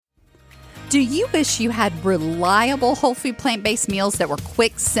Do you wish you had reliable whole food plant-based meals that were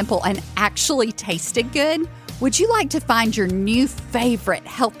quick, simple, and actually tasted good? Would you like to find your new favorite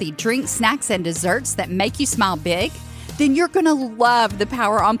healthy drinks, snacks, and desserts that make you smile big? Then you're going to love the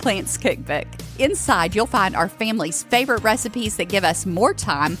Power on Plants cookbook. Inside, you'll find our family's favorite recipes that give us more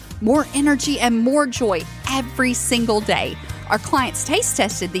time, more energy, and more joy every single day. Our clients taste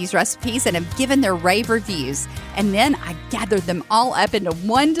tested these recipes and have given their rave reviews. And then I gathered them all up into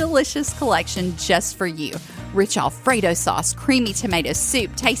one delicious collection just for you. Rich Alfredo sauce, creamy tomato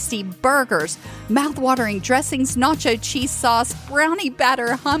soup, tasty burgers, mouth-watering dressings, nacho cheese sauce, brownie batter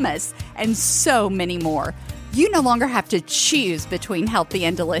hummus, and so many more. You no longer have to choose between healthy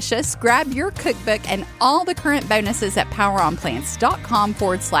and delicious. Grab your cookbook and all the current bonuses at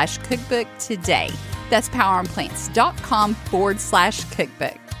poweronplants.com/cookbook today. That's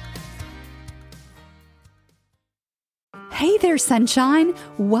poweronplants.com/cookbook. Hey there, sunshine.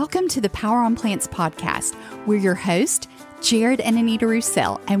 Welcome to the Power on Plants podcast. We're your host, Jared and Anita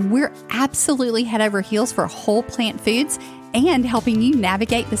Roussel, and we're absolutely head over heels for whole plant foods and helping you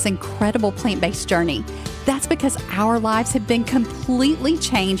navigate this incredible plant-based journey. That's because our lives have been completely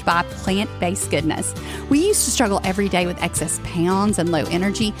changed by plant-based goodness. We used to struggle every day with excess pounds and low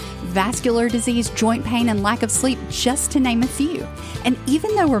energy, vascular disease, joint pain, and lack of sleep, just to name a few. And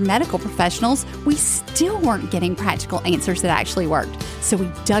even though we're medical professionals, we still weren't getting practical answers that actually worked. So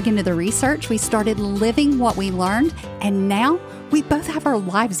we dug into the research, we started living what we learned, and now we both have our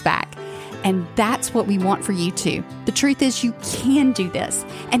lives back. And that's what we want for you too. The truth is you can do this,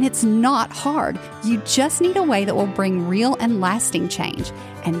 and it's not hard. You just need a way that will bring real and lasting change.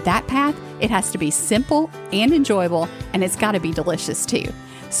 And that path, it has to be simple and enjoyable, and it's got to be delicious too.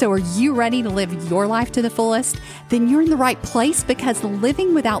 So are you ready to live your life to the fullest? Then you're in the right place, because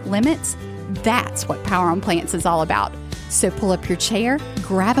living without limits, that's what Power on Plants is all about. So pull up your chair,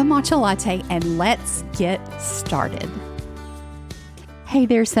 grab a matcha latte, and let's get started. Hey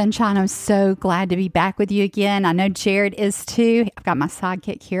there, sunshine. I'm so glad to be back with you again. I know Jared is too. I've got my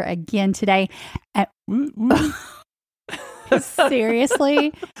sidekick here again today.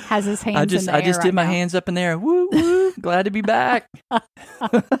 Seriously, has his hands in the air. I just did my hands up in there. Woo, woo. Glad to be back.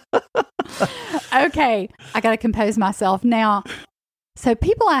 Okay, I got to compose myself now. So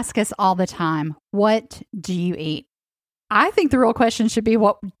people ask us all the time, what do you eat? I think the real question should be,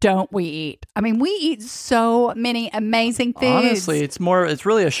 what don't we eat? I mean, we eat so many amazing foods. Honestly, it's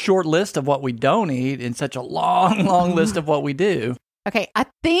really a short list of what we don't eat and such a long list of what we do. Okay, I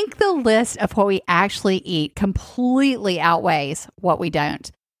think the list of what we actually eat completely outweighs what we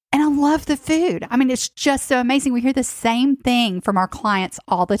don't. And I love the food. I mean, it's just so amazing. We hear the same thing from our clients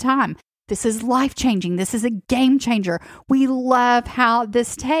all the time. This is life-changing. This is a game changer. We love how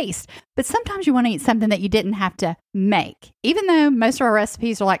this tastes. But sometimes you want to eat something that you didn't have to make. Even though most of our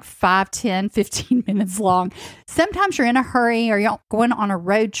recipes are like 5, 10, 15 minutes long, sometimes you're in a hurry, or you're going on a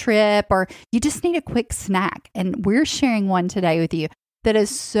road trip, or you just need a quick snack. And we're sharing one today with you that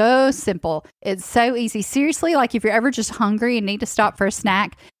is so simple. It's so easy. Seriously, like if you're ever just hungry and need to stop for a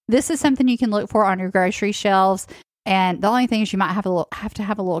snack, this is something you can look for on your grocery shelves. And the only thing is you might have to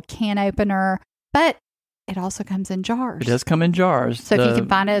have a little can opener, but it also comes in jars. It does come in jars. So if you can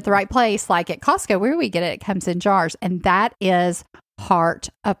find it at the right place, like at Costco, where we get it, it comes in jars. And that is Heart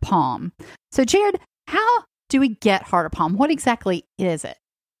of Palm. So Jared, how do we get Heart of Palm? What exactly is it?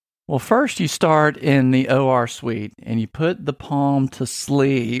 Well, first you start in the OR suite and you put the palm to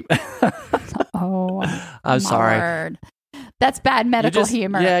sleep. Oh, I'm sorry. Word. That's bad medical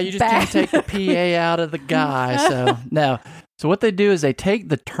humor. Yeah, you just can't take the PA out of the guy. So no. So what they do is they take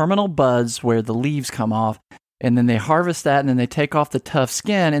the terminal buds where the leaves come off, and then they harvest that, and then they take off the tough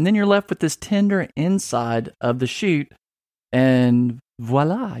skin, and then you're left with this tender inside of the shoot, and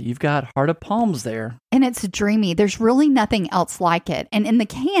voila, you've got Heart of Palms there. And it's dreamy. There's really nothing else like it. And in the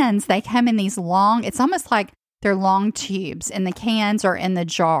cans, they come in these long, it's almost like they're long tubes in the cans or in the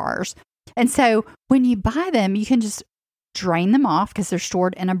jars. And so when you buy them, you can just drain them off because they're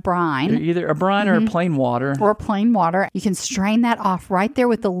stored in a brine. They're either a brine or plain water. Or plain water. You can strain that off right there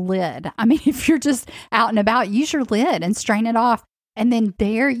with the lid. I mean, if you're just out and about, use your lid and strain it off. And then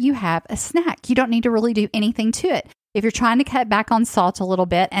there you have a snack. You don't need to really do anything to it. If you're trying to cut back on salt a little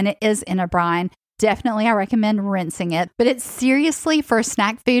bit and it is in a brine, definitely I recommend rinsing it. But it's seriously, for a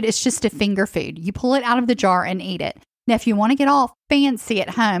snack food, it's just a finger food. You pull it out of the jar and eat it. Now, if you want to get all fancy at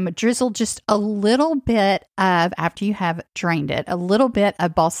home, drizzle just a little bit of, after you have drained it, a little bit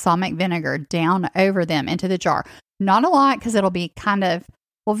of balsamic vinegar down over them into the jar. Not a lot, because it'll be kind of,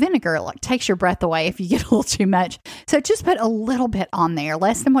 well, vinegar like takes your breath away if you get a little too much. So just put a little bit on there,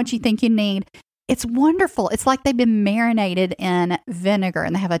 less than what you think you need. It's wonderful. It's like they've been marinated in vinegar,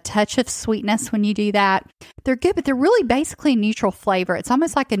 and they have a touch of sweetness when you do that. They're good, but they're really basically a neutral flavor. It's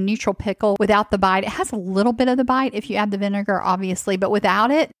almost like a neutral pickle without the bite. It has a little bit of the bite if you add the vinegar, obviously, but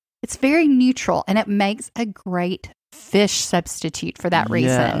without it, it's very neutral, and it makes a great fish substitute for that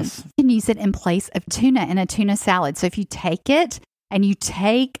reason. Yes. You can use it in place of tuna in a tuna salad. So if you take it and you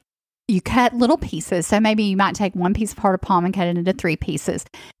cut little pieces. So maybe you might take one piece of heart of palm and cut it into 3 pieces.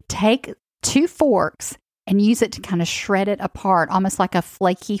 Take 2 forks and use it to kind of shred it apart, almost like a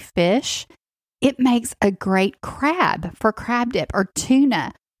flaky fish. It makes a great crab for crab dip, or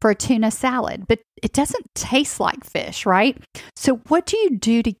tuna for a tuna salad, but it doesn't taste like fish, right? So what do you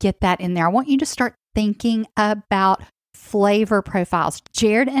do to get that in there? I want you to start thinking about flavor profiles.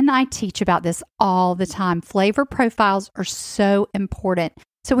 Jared and I teach about this all the time. Flavor profiles are so important.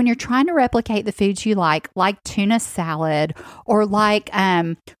 So when you're trying to replicate the foods you like tuna salad or like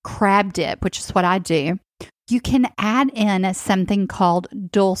crab dip, which is what I do, you can add in something called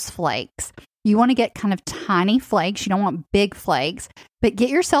dulse flakes. You want to get kind of tiny flakes. You don't want big flakes, but get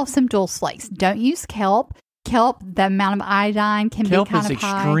yourself some dulse flakes. Don't use kelp. Kelp, the amount of iodine can be kind of high. Kelp is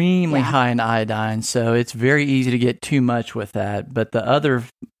extremely high in iodine, so it's very easy to get too much with that. But the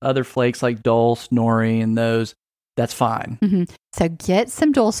other flakes like dulse, nori, and those, that's fine. Mm-hmm. So get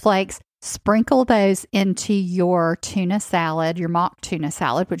some dulse flakes, sprinkle those into your tuna salad, your mock tuna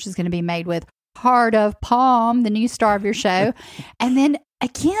salad, which is going to be made with heart of palm, the new star of your show. And then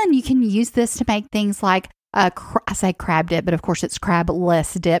again, you can use this to make things like, I say crab dip, but of course it's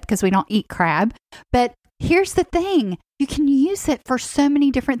crab-less dip because we don't eat crab. But here's the thing. You can use it for so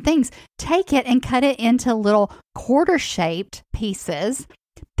many different things. Take it and cut it into little quarter-shaped pieces,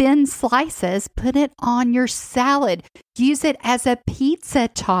 thin slices, put it on your salad. Use it as a pizza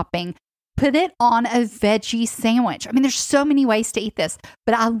topping. Put it on a veggie sandwich. I mean, there's so many ways to eat this,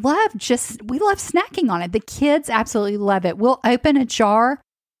 but we love snacking on it. The kids absolutely love it. We'll open a jar.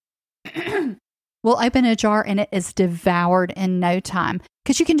 And it is devoured in no time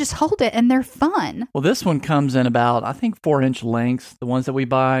because you can just hold it and they're fun. Well, this one comes in about, I think, 4-inch lengths, the ones that we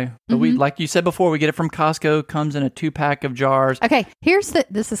buy. But we, like you said before, we get it from Costco, comes in a 2-pack of jars. Okay,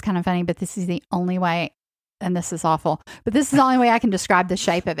 this is kind of funny, but this is the only way, and this is awful, but this is the only way I can describe the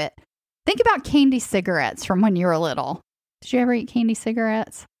shape of it. Think about candy cigarettes from when you were little. Did you ever eat candy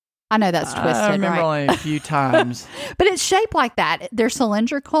cigarettes? I know that's twisted, I remember right? only a few times. But it's shaped like that. They're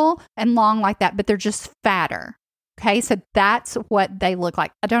cylindrical and long like that, but they're just fatter. Okay, so that's what they look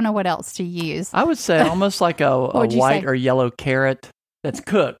like. I don't know what else to use. I would say almost like a white or yellow carrot that's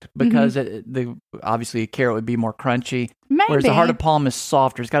cooked because obviously a carrot would be more crunchy. Maybe. Whereas the heart of palm is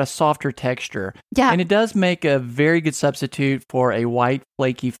softer. It's got a softer texture. Yeah. And it does make a very good substitute for a white,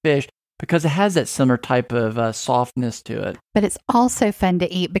 flaky fish, because it has that similar type of softness to it. But it's also fun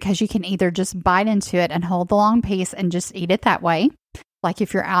to eat because you can either just bite into it and hold the long piece and just eat it that way. Like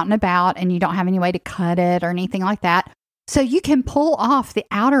if you're out and about and you don't have any way to cut it or anything like that. So you can pull off the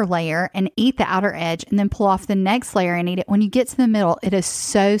outer layer and eat the outer edge and then pull off the next layer and eat it. When you get to the middle, it is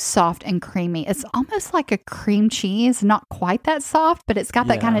so soft and creamy. It's almost like a cream cheese, not quite that soft, but it's got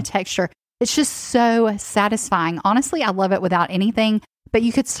that kind of texture. It's just so satisfying. Honestly, I love it without anything. But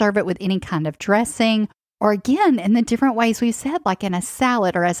you could serve it with any kind of dressing, or again, in the different ways we said, like in a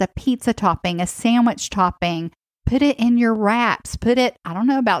salad or as a pizza topping, a sandwich topping. Put it in your wraps. Put it, I don't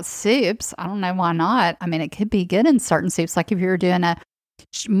know about soups. I don't know why not. I mean, it could be good in certain soups. Like if you were doing a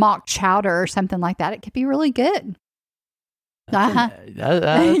mock chowder or something like that, it could be really good. I'm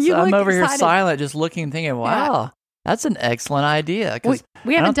over here silent, just looking and thinking, wow. Yeah. That's an excellent idea.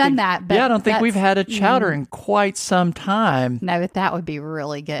 We haven't done that. But I don't think we've had a chowder in quite some time. No, but that would be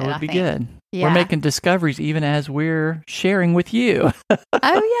really good. It would be good. Yeah. We're making discoveries even as we're sharing with you. Oh,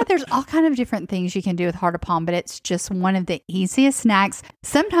 yeah. There's all kind of different things you can do with heart of palm, but it's just one of the easiest snacks.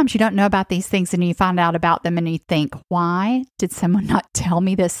 Sometimes you don't know about these things and you find out about them and you think, why did someone not tell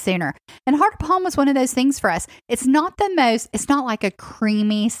me this sooner? And heart of palm was one of those things for us. It's not like a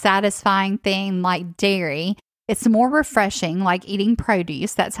creamy, satisfying thing like dairy. It's more refreshing, like eating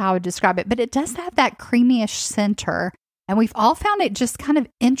produce. That's how I would describe it. But it does have that creamy-ish center. And we've all found it just kind of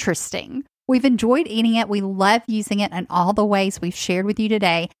interesting. We've enjoyed eating it. We love using it in all the ways we've shared with you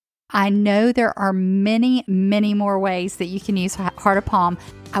today. I know there are many, many more ways that you can use heart of palm.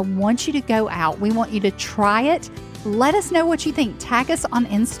 I want you to go out. We want you to try it. Let us know what you think. Tag us on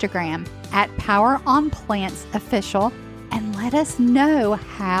Instagram at Power on Plants Official and let us know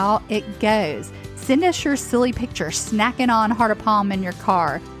how it goes. Send us your silly picture snacking on heart of palm in your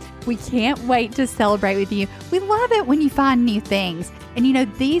car. We can't wait to celebrate with you. We love it when you find new things. And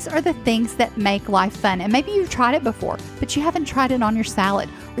these are the things that make life fun. And maybe you've tried it before, but you haven't tried it on your salad,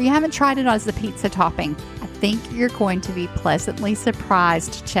 or you haven't tried it as the pizza topping. I think you're going to be pleasantly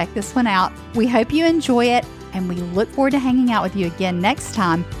surprised. Check this one out. We hope you enjoy it, and we look forward to hanging out with you again next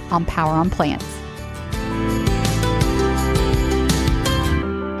time on Power on Plants.